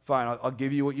what, fine, I'll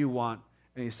give you what you want.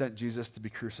 And he sent Jesus to be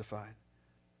crucified.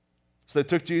 So they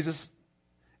took Jesus,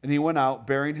 and he went out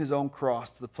bearing his own cross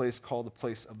to the place called the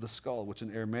place of the skull, which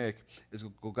in Aramaic is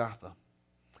Golgotha.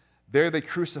 There they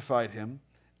crucified him,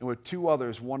 and with two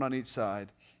others, one on each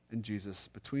side, and Jesus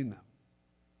between them.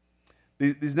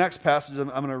 These next passages I'm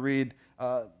going to read,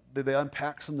 they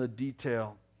unpack some of the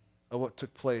detail of what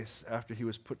took place after he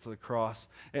was put to the cross.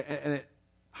 And it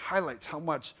highlights how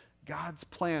much God's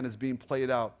plan is being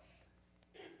played out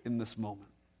in this moment.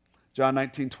 John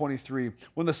 19:23.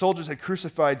 When the soldiers had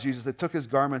crucified Jesus, they took his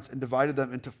garments and divided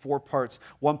them into 4 parts,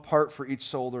 1 part for each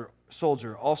soldier,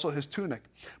 also his tunic.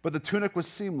 But the tunic was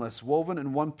seamless, woven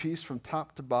in one piece from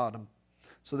top to bottom.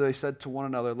 So they said to one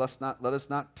another, let us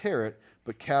not tear it,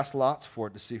 but cast lots for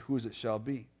it to see whose it shall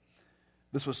be.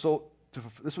 This was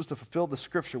to fulfill the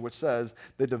scripture which says,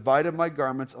 they divided my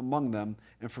garments among them,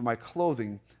 and for my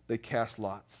clothing they cast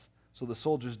lots. So the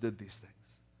soldiers did these things.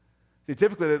 See,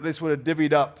 typically this would have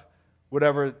divvied up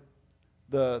whatever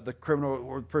the criminal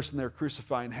or the person they were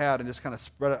crucifying had and just kind of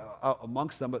spread it out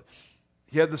amongst them. But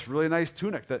he had this really nice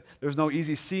tunic that there was no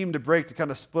easy seam to break to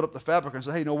kind of split up the fabric. And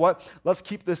so, hey, you know what? Let's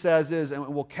keep this as is and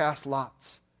we'll cast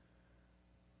lots.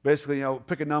 Basically,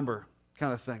 pick a number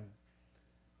kind of thing.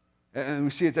 And we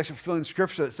see it's actually fulfilling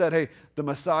scripture that said, hey, the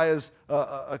Messiah's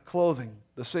clothing,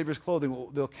 the Savior's clothing,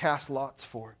 they'll cast lots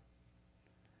for it.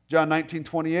 John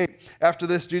 19:28. After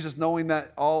this, Jesus, knowing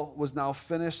that all was now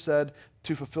finished, said,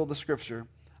 to fulfill the scripture,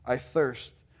 I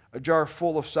thirst. A jar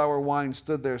full of sour wine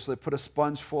stood there, so they put a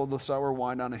sponge full of the sour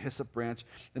wine on a hyssop branch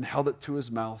and held it to his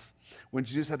mouth. When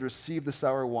Jesus had received the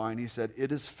sour wine, he said,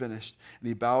 "It is finished." And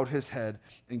he bowed his head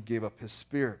and gave up his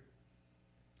spirit.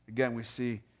 Again, we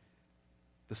see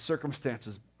the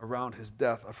circumstances around his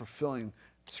death are fulfilling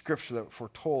Scripture that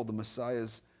foretold the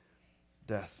Messiah's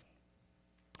death.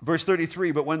 Verse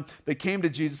 33, but when they came to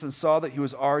Jesus and saw that he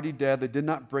was already dead, they did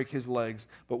not break his legs,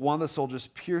 but one of the soldiers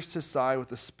pierced his side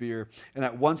with a spear, and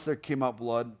at once there came out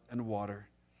blood and water.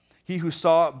 He who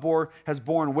saw it has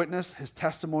borne witness. His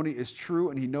testimony is true,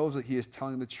 and he knows that he is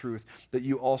telling the truth, that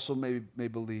you also may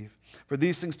believe. For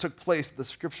these things took place that the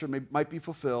Scripture might be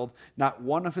fulfilled. Not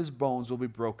one of his bones will be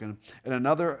broken. And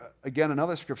another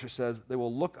Scripture says, they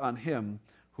will look on him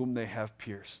whom they have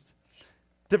pierced.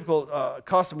 Typical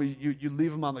custom, you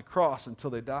leave them on the cross until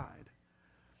they died.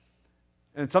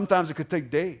 And sometimes it could take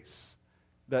days.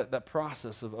 That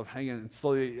process of hanging and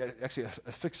slowly, actually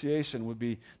asphyxiation would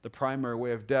be the primary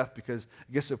way of death, because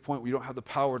it gets to a point where you don't have the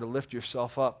power to lift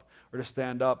yourself up or to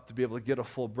stand up to be able to get a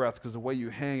full breath, because the way you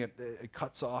hang, it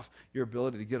cuts off your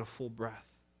ability to get a full breath.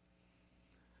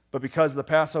 But because of the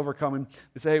Passover coming,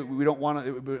 they say, hey, we don't want to,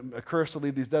 it would be a curse to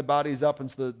leave these dead bodies up. And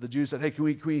so the Jews said, hey, can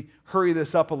we hurry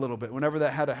this up a little bit? Whenever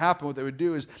that had to happen, what they would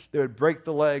do is they would break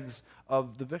the legs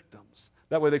of the victims.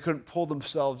 That way they couldn't pull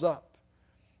themselves up.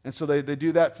 And so they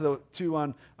do that to the two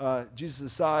on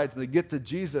Jesus' sides, and they get to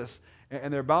Jesus,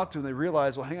 and they're about to, and they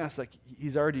realize, well, hang on a sec,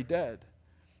 he's already dead.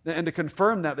 And to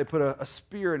confirm that, they put a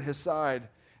spear in his side,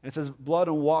 and it says blood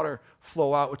and water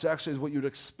flow out, which actually is what you'd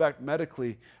expect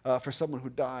medically for someone who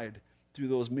died through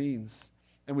those means.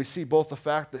 And we see both the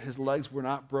fact that his legs were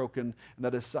not broken and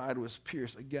that his side was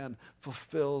pierced, again,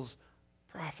 fulfills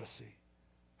prophecy.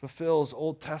 Fulfills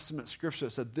Old Testament Scripture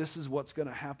that said this is what's going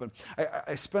to happen.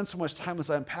 I spend so much time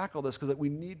as I unpack all this because we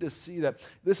need to see that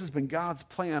this has been God's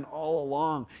plan all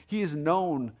along. He has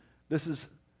known this is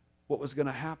what was going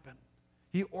to happen.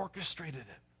 He orchestrated it.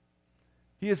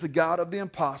 He is the God of the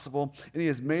impossible, and he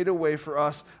has made a way for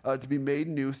us to be made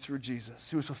new through Jesus.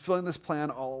 He was fulfilling this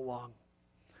plan all along.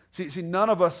 See,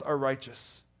 none of us are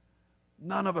righteous.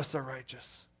 None of us are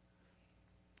righteous.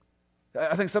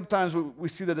 I think sometimes we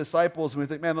see the disciples and we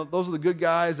think, man, those are the good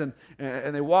guys, and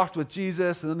they walked with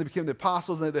Jesus, and then they became the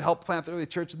apostles, and they helped plant the early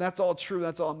church, and that's all true,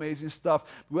 that's all amazing stuff.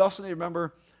 But we also need to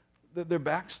remember their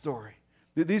backstory.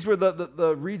 These were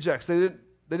the rejects. They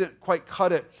didn't quite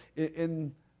cut it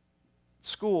in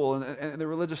school and the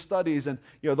religious studies, and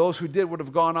those who did would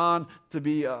have gone on to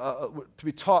be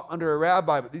taught under a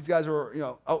rabbi, but these guys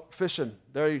were out fishing.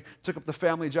 They took up the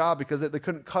family job because they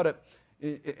couldn't cut it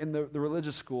in the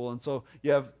religious school. And so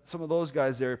you have some of those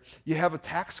guys there. You have a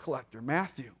tax collector,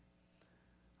 Matthew.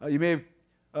 You may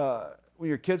have, when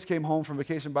your kids came home from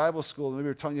vacation Bible school, maybe they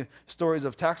were telling you stories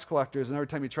of tax collectors, and every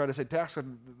time you try to say tax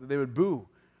collector, they would boo.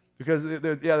 Because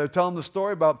they're telling the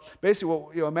story about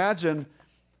basically imagine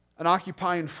an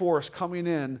occupying force coming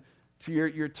in to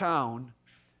your town,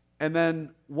 and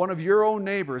then one of your own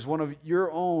neighbors, one of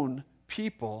your own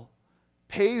people,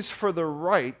 pays for the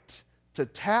right to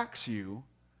tax you,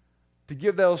 to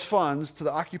give those funds to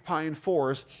the occupying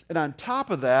force, and on top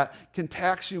of that, can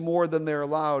tax you more than they're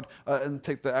allowed and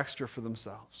take the extra for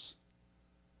themselves.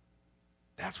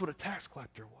 That's what a tax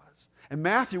collector was. And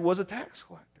Matthew was a tax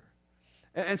collector.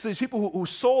 And so these people who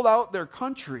sold out their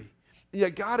country,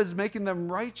 yet God is making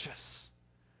them righteous.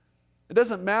 It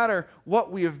doesn't matter what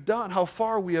we have done, how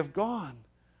far we have gone.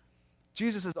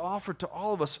 Jesus has offered to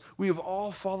all of us. We have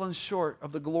all fallen short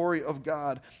of the glory of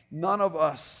God. None of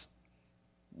us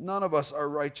are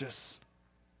righteous.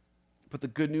 But the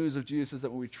good news of Jesus is that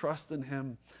when we trust in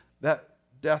him, that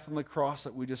death on the cross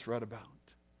that we just read about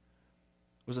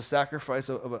was a sacrifice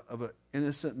of an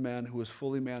innocent man who was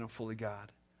fully man and fully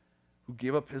God, who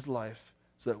gave up his life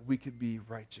so that we could be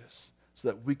righteous, so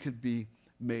that we could be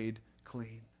made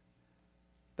clean.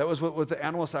 That was what the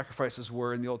animal sacrifices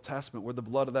were in the Old Testament, where the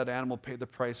blood of that animal paid the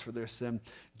price for their sin.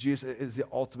 Jesus is the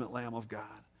ultimate Lamb of God.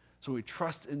 So we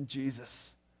trust in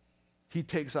Jesus. He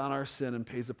takes on our sin and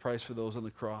pays the price for those on the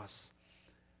cross,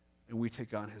 and we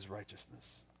take on his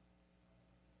righteousness.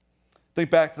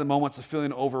 Think back to the moments of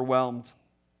feeling overwhelmed.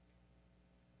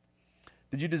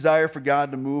 Did you desire for God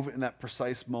to move in that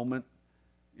precise moment?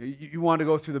 You wanted to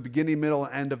go through the beginning, middle,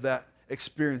 and end of that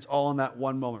experience all in that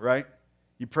one moment, right?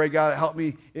 You pray, God, help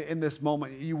me in this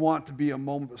moment. You want to be a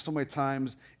moment, but so many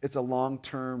times it's a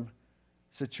long-term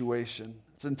situation.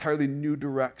 It's an entirely new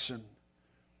direction.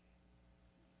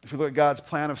 If we look at God's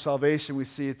plan of salvation, we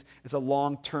see it's a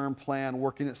long-term plan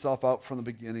working itself out from the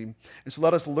beginning. And so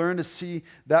let us learn to see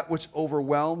that which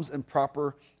overwhelms in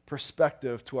proper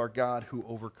perspective to our God who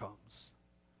overcomes.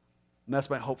 And that's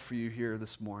my hope for you here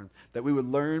this morning, that we would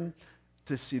learn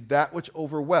to see that which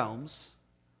overwhelms,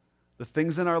 the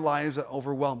things in our lives that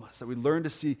overwhelm us, that we learn to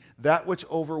see that which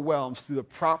overwhelms through the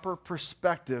proper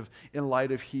perspective in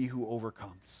light of he who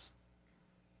overcomes.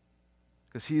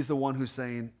 Because he's the one who's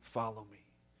saying, follow me.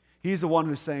 He's the one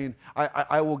who's saying,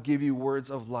 I will give you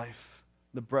words of life,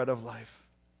 the bread of life.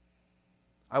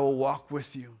 I will walk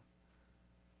with you.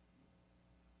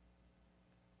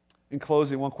 In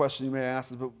closing, one question you may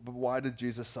ask is, but why did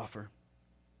Jesus suffer?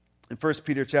 In 1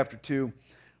 Peter chapter 2,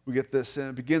 we get this, and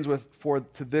it begins with, for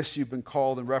to this you've been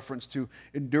called, in reference to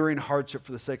enduring hardship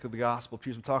for the sake of the gospel.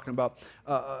 Peter's been talking about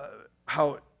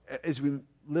how as we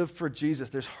live for Jesus,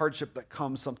 there's hardship that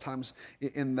comes sometimes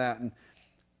in that. And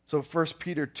so 1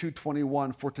 Peter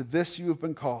 2:21, for to this you have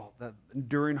been called, that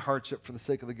enduring hardship for the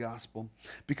sake of the gospel,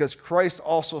 because Christ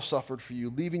also suffered for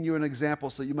you, leaving you an example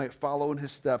so you might follow in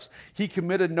his steps. He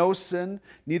committed no sin,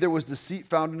 neither was deceit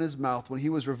found in his mouth. When he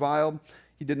was reviled,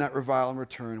 he did not revile in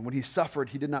return. When he suffered,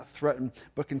 he did not threaten,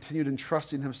 but continued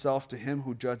entrusting himself to him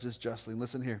who judges justly. And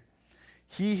listen here.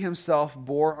 He himself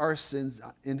bore our sins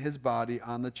in his body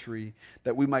on the tree,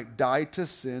 that we might die to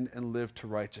sin and live to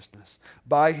righteousness.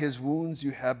 By his wounds you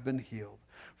have been healed.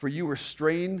 For you were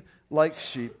straying like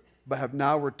sheep, but have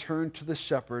now returned to the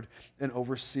shepherd and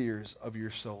overseers of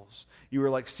your souls. You were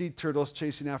like sea turtles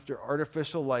chasing after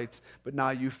artificial lights, but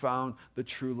now you found the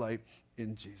true light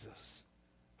in Jesus.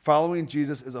 Following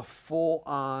Jesus is a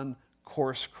full-on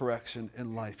course correction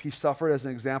in life. He suffered as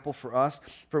an example for us.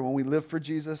 For when we live for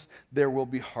Jesus, there will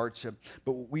be hardship.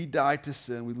 But we die to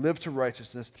sin, we live to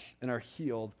righteousness, and are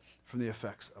healed from the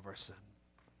effects of our sin.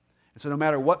 And so no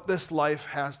matter what this life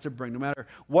has to bring, no matter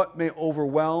what may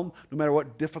overwhelm, no matter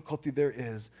what difficulty there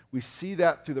is, we see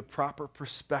that through the proper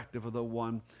perspective of the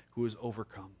one who is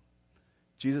overcome.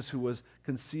 Jesus, who was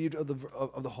conceived of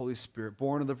the Holy Spirit,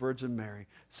 born of the Virgin Mary,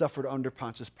 suffered under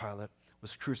Pontius Pilate,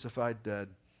 was crucified, dead,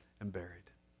 and buried.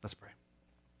 Let's pray.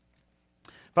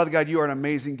 Father God, you are an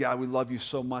amazing God. We love you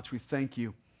so much. We thank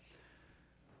you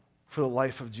for the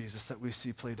life of Jesus that we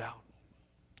see played out.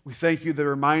 We thank you, the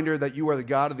reminder that you are the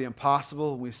God of the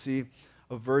impossible, and we see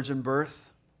a virgin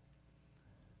birth.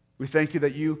 We thank you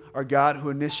that you are God who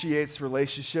initiates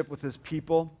relationship with his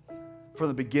people. From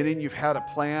the beginning, you've had a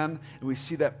plan, and we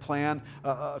see that plan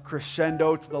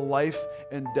crescendo to the life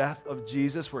and death of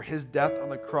Jesus, where his death on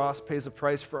the cross pays a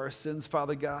price for our sins,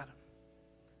 Father God.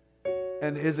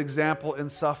 And his example in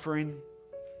suffering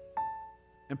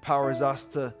empowers us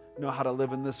to know how to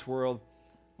live in this world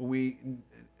when we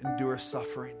endure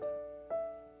suffering.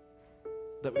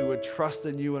 That we would trust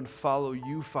in you and follow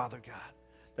you, Father God.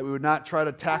 That we would not try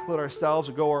to tackle it ourselves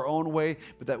or go our own way,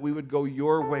 but that we would go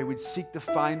your way. We'd seek to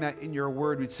find that in your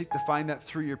word. We'd seek to find that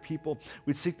through your people.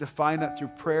 We'd seek to find that through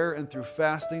prayer and through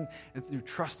fasting and through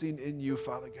trusting in you,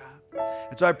 Father God.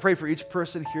 And so I pray for each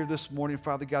person here this morning,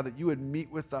 Father God, that you would meet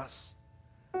with us.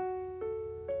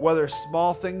 Whether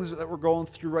small things that we're going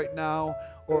through right now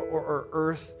or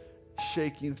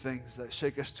earth-shaking things that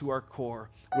shake us to our core.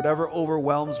 Whatever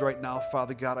overwhelms right now,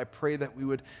 Father God, I pray that we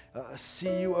would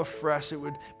see you afresh. It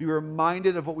would be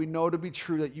reminded of what we know to be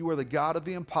true, that you are the God of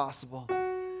the impossible,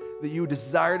 that you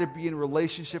desire to be in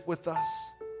relationship with us,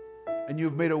 and you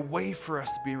have made a way for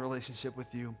us to be in relationship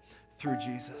with you through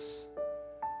Jesus.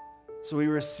 So we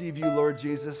receive you, Lord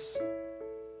Jesus,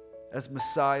 as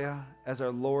Messiah, as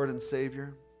our Lord and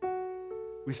Savior.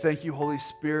 We thank you, Holy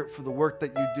Spirit, for the work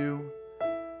that you do.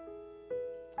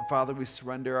 And Father, we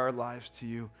surrender our lives to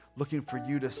you, looking for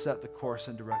you to set the course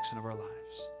and direction of our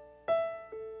lives.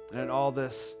 And in all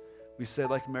this, we say,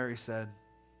 like Mary said,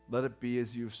 let it be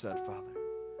as you've said, Father.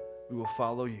 We will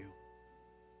follow you.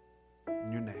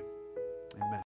 In your name.